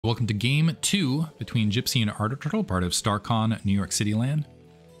Welcome to Game 2 between Gypsy and Ardor Turtle, part of StarCon, New York City land.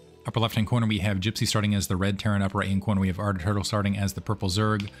 Upper left-hand corner, we have Gypsy starting as the red Terran. Upper right-hand corner, we have Ardor Turtle starting as the purple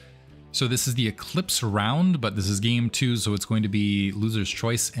Zerg. So this is the Eclipse round, but this is Game 2, so it's going to be loser's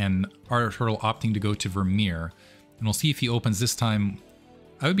choice, and Ardor Turtle opting to go to Vermeer. And we'll see if he opens this time.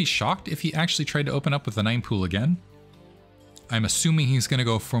 I would be shocked if he actually tried to open up with the 9 pool again. I'm assuming he's going to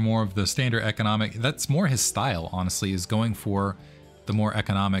go for more of the standard economic. That's more his style, honestly, is going for the more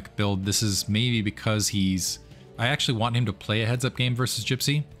economic build. This is maybe because I actually want him to play a heads-up game versus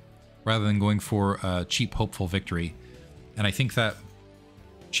Gypsy rather than going for a cheap, hopeful victory. And I think that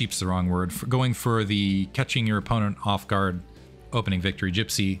cheap's the wrong word. For going for the catching your opponent off guard opening victory,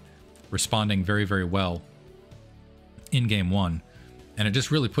 Gypsy responding very, very well in game 1. And it just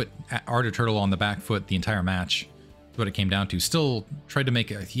really put Ardor Turtle on the back foot the entire match. That's what it came down to. Still tried to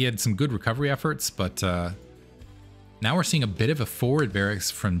he had some good recovery efforts, but now we're seeing a bit of a forward barracks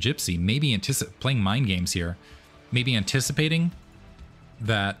from Gypsy, maybe playing mind games here, maybe anticipating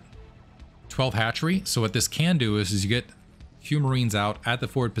that 12 hatchery. So what this can do is you get a few Marines out at the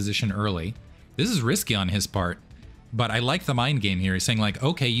forward position early. This is risky on his part, but I like the mind game here. He's saying like,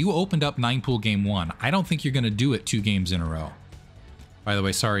 okay, you opened up 9 pool game 1. I don't think you're going to do it 2 games in a row. By the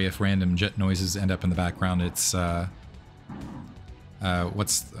way, sorry if random jet noises end up in the background. It's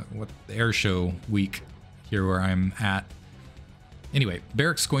what air show week here where I'm at. Anyway,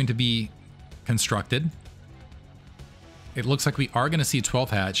 barracks going to be constructed. It looks like we are going to see a 12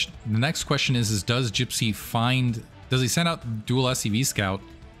 hatch. The next question is does Gypsy does he send out dual SCV scout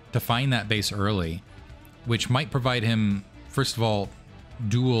to find that base early, which might provide him, first of all,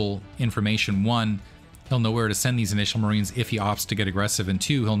 dual information. 1, he'll know where to send these initial Marines if he opts to get aggressive, and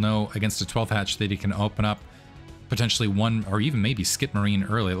 2, he'll know against a 12 hatch that he can open up potentially 1 or even maybe skip Marine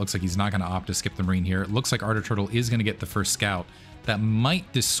early. It looks like he's not going to opt to skip the Marine here. It looks like Ardor Turtle is going to get the first scout. That might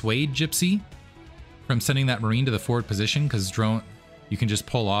dissuade Gypsy from sending that Marine to the forward position, because drone, you can just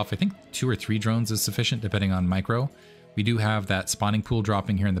pull off, I think 2 or 3 drones is sufficient depending on micro. We do have that spawning pool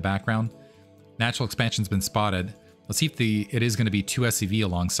dropping here in the background. Natural expansion's been spotted. Let's see if it is going to be 2 SCV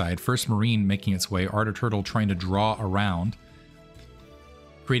alongside. First Marine making its way. Ardor Turtle trying to draw around,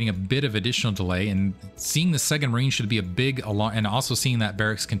 creating a bit of additional delay, and seeing the second Marine should be a big alarm, and also seeing that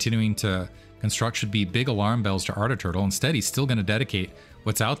barracks continuing to construct should be big alarm bells to Ardor Turtle. Instead, he's still going to dedicate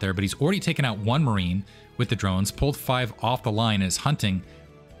what's out there, but he's already taken out 1 Marine with the drones, pulled 5 off the line, and is hunting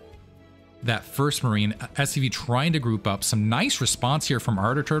that first Marine. SCV trying to group up. Some nice response here from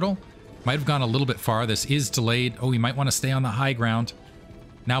Ardor Turtle. Might have gone a little bit far. This is delayed. Oh, he might want to stay on the high ground.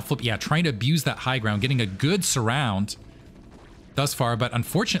 Now flip, yeah, trying to abuse that high ground, getting a good surround thus far, but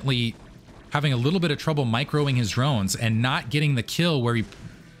unfortunately having a little bit of trouble microing his drones and not getting the kill where he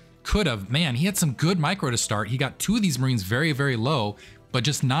could have. Man, he had some good micro to start. He got 2 of these Marines very, very low, but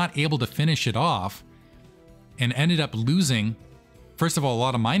just not able to finish it off, and ended up losing, first of all, a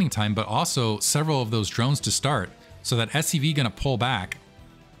lot of mining time, but also several of those drones to start. So that SCV gonna pull back,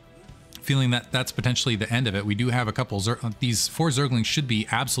 feeling that that's potentially the end of it. We do have a couple, these 4 Zerglings should be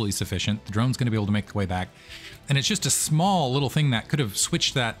absolutely sufficient. The drone's gonna be able to make the way back. And it's just a small little thing that could have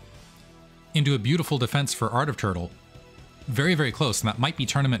switched that into a beautiful defense for Ardor Turtle. Very, very close, and that might be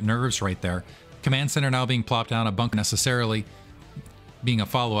tournament nerves right there. Command center now being plopped down, a bunker necessarily being a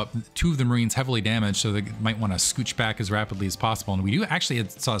follow-up. 2 of the Marines heavily damaged, so they might want to scooch back as rapidly as possible. And we do actually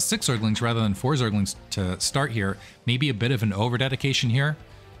saw 6 Zerglings rather than 4 Zerglings to start here. Maybe a bit of an over-dedication here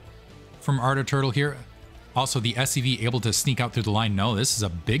from Ardor Turtle here. Also, the SCV able to sneak out through the line. No, this is a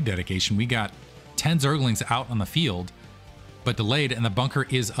big dedication. We got 10 Zerglings out on the field, but delayed, and the bunker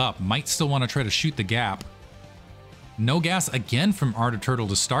is up. Might still want to try to shoot the gap. No gas again from Ardor Turtle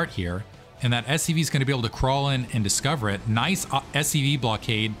to start here, and that SCV is going to be able to crawl in and discover it. Nice SCV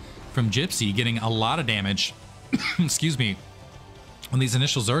blockade from Gypsy, getting a lot of damage, excuse me, on these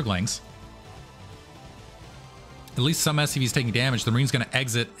initial Zerglings. At least some SCVs taking damage. The Marine's going to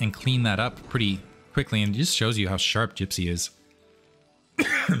exit and clean that up pretty quickly, and it just shows you how sharp Gypsy is.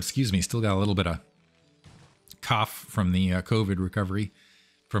 Excuse me, still got a little bit of cough from the COVID recovery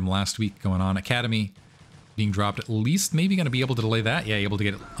from last week going on. Academy being dropped, at least maybe going to be able to delay that. Yeah, able to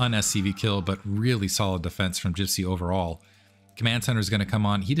get an SCV kill, but really solid defense from Gypsy overall. Command center is going to come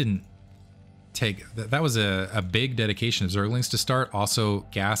on. He didn't take, that was a big dedication of Zerglings to start. Also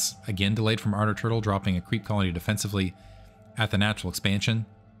gas again delayed from Ardor Turtle, dropping a creep colony defensively at the natural expansion.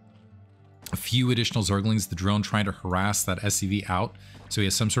 A few additional Zerglings, the drone trying to harass that SCV out, so he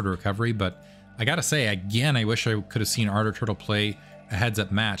has some sort of recovery. But I gotta say, again, I wish I could have seen Ardor Turtle play a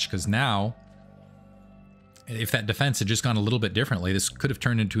heads-up match, because now, if that defense had just gone a little bit differently, this could have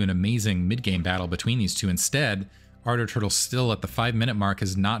turned into an amazing mid-game battle between these two. Instead, Ardor Turtle still at the 5-minute mark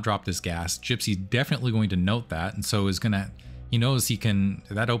has not dropped his gas. Gypsy's definitely going to note that, and so is gonna, he knows he can,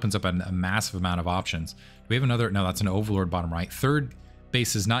 that opens up a massive amount of options. Do we have another? No, that's an Overlord bottom right. Third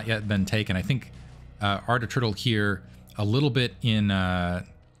base has not yet been taken. I think Ardor Turtle here a little bit in kind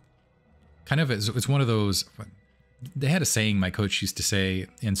of, it's one of those, they had a saying my coach used to say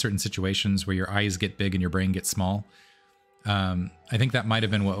in certain situations where your eyes get big and your brain gets small. I think that might have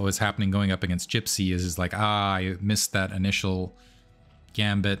been what was happening going up against Gypsy, is like, I missed that initial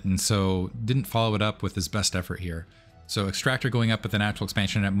gambit, and so didn't follow it up with his best effort here. So Extractor going up with the natural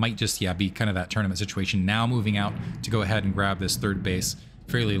expansion, and it might just, yeah, be kind of that tournament situation. Now moving out to go ahead and grab this third base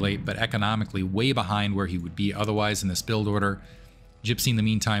fairly late, but economically way behind where he would be otherwise in this build order. Gypsy in the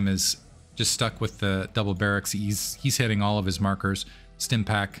meantime is just stuck with the double barracks. He's hitting all of his markers. Stim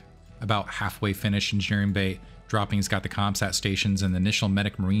pack about halfway finished. Engineering bay dropping. He's got the ComSat stations and the initial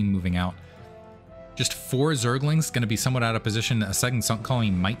medic marine moving out. Just 4 Zerglings, going to be somewhat out of position. A second sunk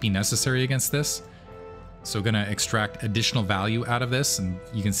colony might be necessary against this. So going to extract additional value out of this, and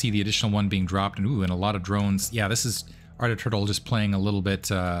you can see the additional one being dropped, and ooh, and a lot of drones. Yeah, this is Ardor Turtle just playing a little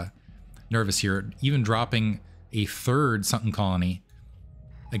bit nervous here. Even dropping a third sunken colony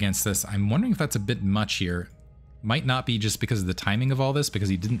against this. I'm wondering if that's a bit much here. Might not be just because of the timing of all this, because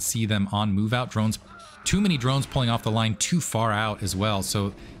he didn't see them on move out. Drones, too many drones pulling off the line too far out as well.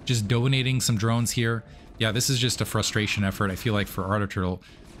 So just donating some drones here. Yeah, this is just a frustration effort, I feel like, for Ardor Turtle.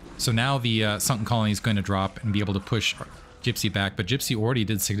 So now the sunken colony is going to drop and be able to push Gypsy back, but Gypsy already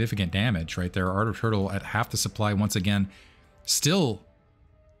did significant damage right there. Ardor Turtle at half the supply once again. Still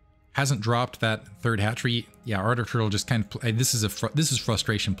hasn't dropped that third hatchery. Yeah, Ardor Turtle just kind of, this is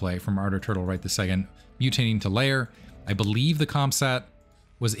frustration play from Ardor Turtle right this second. Mutating to layer. I believe the ComSat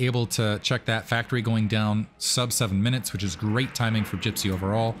was able to check that factory going down sub 7 minutes, which is great timing for Gypsy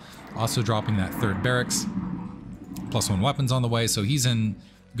overall. Also dropping that third barracks. +1 weapons on the way, so he's in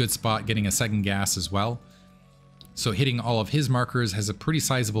good spot, getting a second gas as well. So hitting all of his markers, has a pretty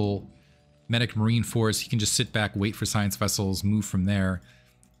sizable medic marine force. He can just sit back, wait for science vessels, move from there.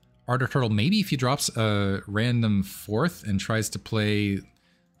 Ardor Turtle, maybe if he drops a random 4th and tries to play...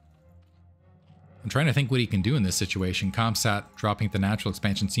 I'm trying to think what he can do in this situation. ComSat dropping the natural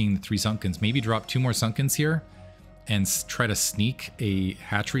expansion, seeing the 3 Sunkens. Maybe drop 2 more Sunkens here and try to sneak a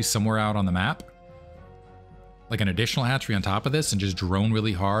hatchery somewhere out on the map. Like an additional hatchery on top of this, and just drone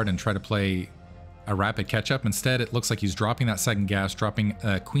really hard and try to play a rapid catch-up. Instead, it looks like he's dropping that second gas, dropping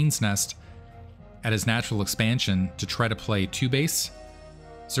a Queen's Nest at his natural expansion to try to play 2-base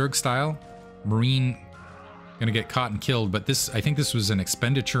Zerg style. Marine gonna get caught and killed, but this, I think this was an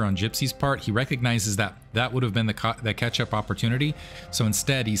expenditure on Gypsy's part. He recognizes that that would have been the catch-up opportunity, so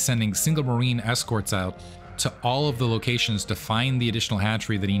instead he's sending single Marine escorts out to all of the locations to find the additional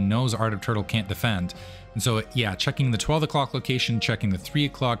hatchery that he knows Ardor Turtle can't defend. And so, yeah, checking the 12 o'clock location, checking the 3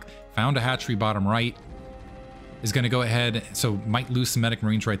 o'clock, found a hatchery bottom right, is going to go ahead, so might lose some medic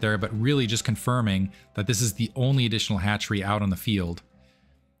marines right there, but really just confirming that this is the only additional hatchery out on the field.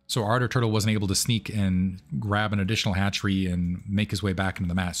 So Ardor Turtle wasn't able to sneak and grab an additional hatchery and make his way back into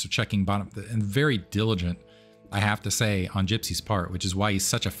the match. So checking bottom, and very diligent, I have to say, on Gypsy's part, which is why he's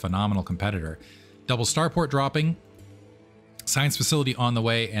such a phenomenal competitor. Double starport dropping, science facility on the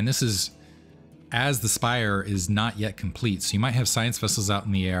way, and this is as the spire is not yet complete. So you might have science vessels out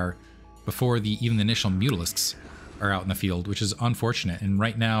in the air before even the initial mutalisks are out in the field, which is unfortunate. And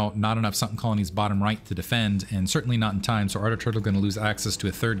right now, not enough sunken colonies bottom right to defend, and certainly not in time. So Ardor Turtle going to lose access to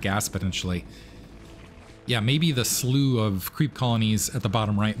a third gas potentially. Yeah, maybe the slew of creep colonies at the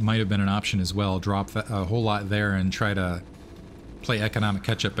bottom right might have been an option as well. Drop a whole lot there and try to play economic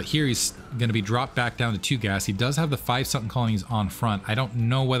catch-up, but here he's going to be dropped back down to 2 gas. He does have the 5 sunken colonies on front. I don't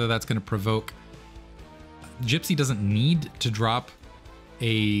know whether that's going to provoke... Gypsy doesn't need to drop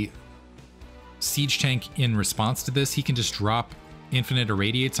a siege tank in response to this. He can just drop infinite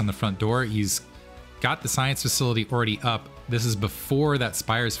irradiates on the front door. He's got the science facility already up. This is before that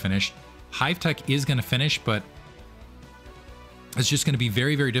spire's finished. Hive Tech is going to finish, but it's just going to be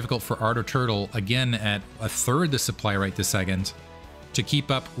very, very difficult for Ardor Turtle, again, at a third the supply right this second, to keep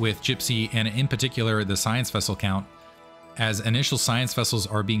up with Gypsy, and in particular the science vessel count, as initial science vessels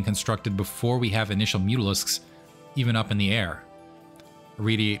are being constructed before we have initial mutalisks even up in the air.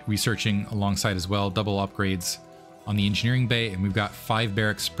 Irradiate researching alongside as well, double upgrades on the engineering bay, and we've got 5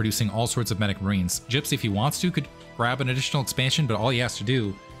 barracks producing all sorts of medic marines. Gypsy, if he wants to, could grab an additional expansion, but all he has to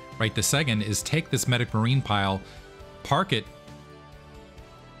do right this second is take this medic marine pile, park it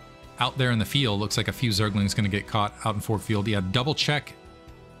out there in the field. Looks like a few Zerglings going to get caught out in Fort Field. Yeah, double check.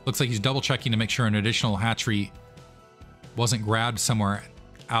 Looks like he's double checking to make sure an additional hatchery wasn't grabbed somewhere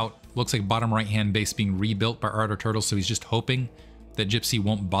out Looks like bottom right-hand base being rebuilt by Ardor Turtle, so he's just hoping that Gypsy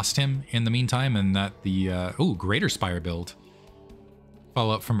won't bust him in the meantime, and that the, Greater Spire build.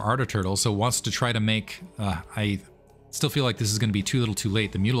 Follow-up from Ardor Turtle, so wants to try to make, I still feel like this is going to be too little too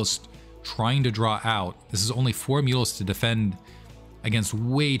late. The Mutalisk trying to draw out. This is only 4 Mutalisks to defend against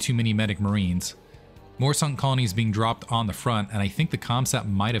way too many Medic Marines. More sunk colonies being dropped on the front, and I think the Comsat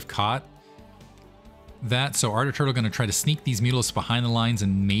might have caught that. So Ardor Turtle going to try to sneak these Mutalisks behind the lines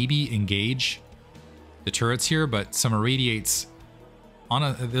and maybe engage the turrets here, but some irradiates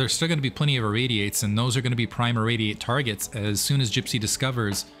there's still going to be plenty of irradiates, and those are going to be prime irradiate targets as soon as Gypsy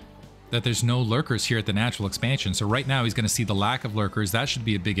discovers that there's no lurkers here at the natural expansion. So right now he's going to see the lack of lurkers. That should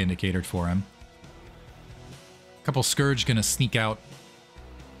be a big indicator for him. A couple Scourge going to sneak out.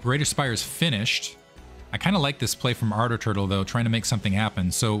 Greater Spire's finished. I kind of like this play from Ardor Turtle, though, trying to make something happen.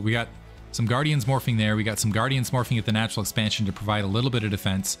 So we got some Guardians morphing there. We got some Guardians morphing at the natural expansion to provide a little bit of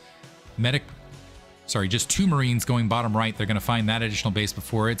defense. Just 2 Marines going bottom right. They're going to find that additional base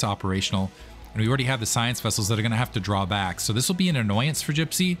before it's operational. And we already have the Science Vessels that are going to have to draw back. So this will be an annoyance for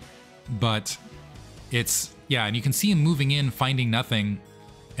Gypsy, but it's, yeah, and you can see him moving in, finding nothing,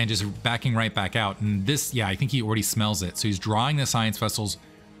 and just backing right back out. And this, yeah, I think he already smells it. So he's drawing the Science Vessels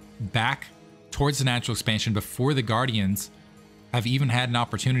back towards the natural expansion before the Guardians have even had an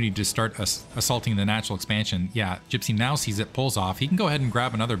opportunity to start assaulting the natural expansion. Yeah, Gypsy now sees it, pulls off. He can go ahead and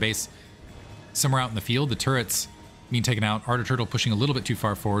grab another base somewhere out in the field. The turrets being taken out. Ardor Turtle pushing a little bit too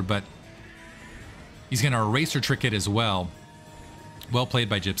far forward, but he's going to eraser trick it as well. Well played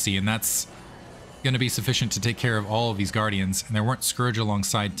by Gypsy, and that's going to be sufficient to take care of all of these Guardians. And there weren't Scourge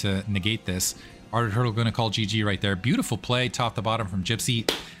alongside to negate this. Ardor Turtle going to call GG right there. Beautiful play, top to bottom from Gypsy.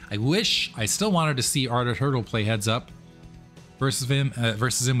 I still wanted to see Ardor Turtle play heads up versus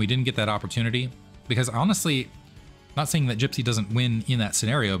him. We didn't get that opportunity because honestly, not saying that Gypsy doesn't win in that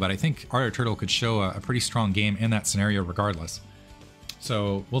scenario, but I think Ardor Turtle could show a pretty strong game in that scenario regardless.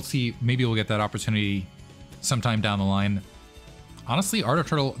 So we'll see. Maybe we'll get that opportunity sometime down the line. Honestly, Ardor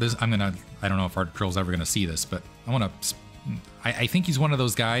Turtle, I don't know if Ardor Turtle's ever going to see this, but I think he's one of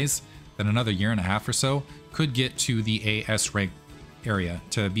those guys that another year and a half or so could get to the AS rank area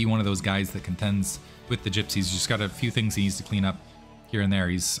to be one of those guys that contends with the Gypsies. He's just got a few things he needs to clean up here and there.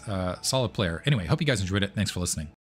 He's a solid player. Anyway, hope you guys enjoyed it. Thanks for listening.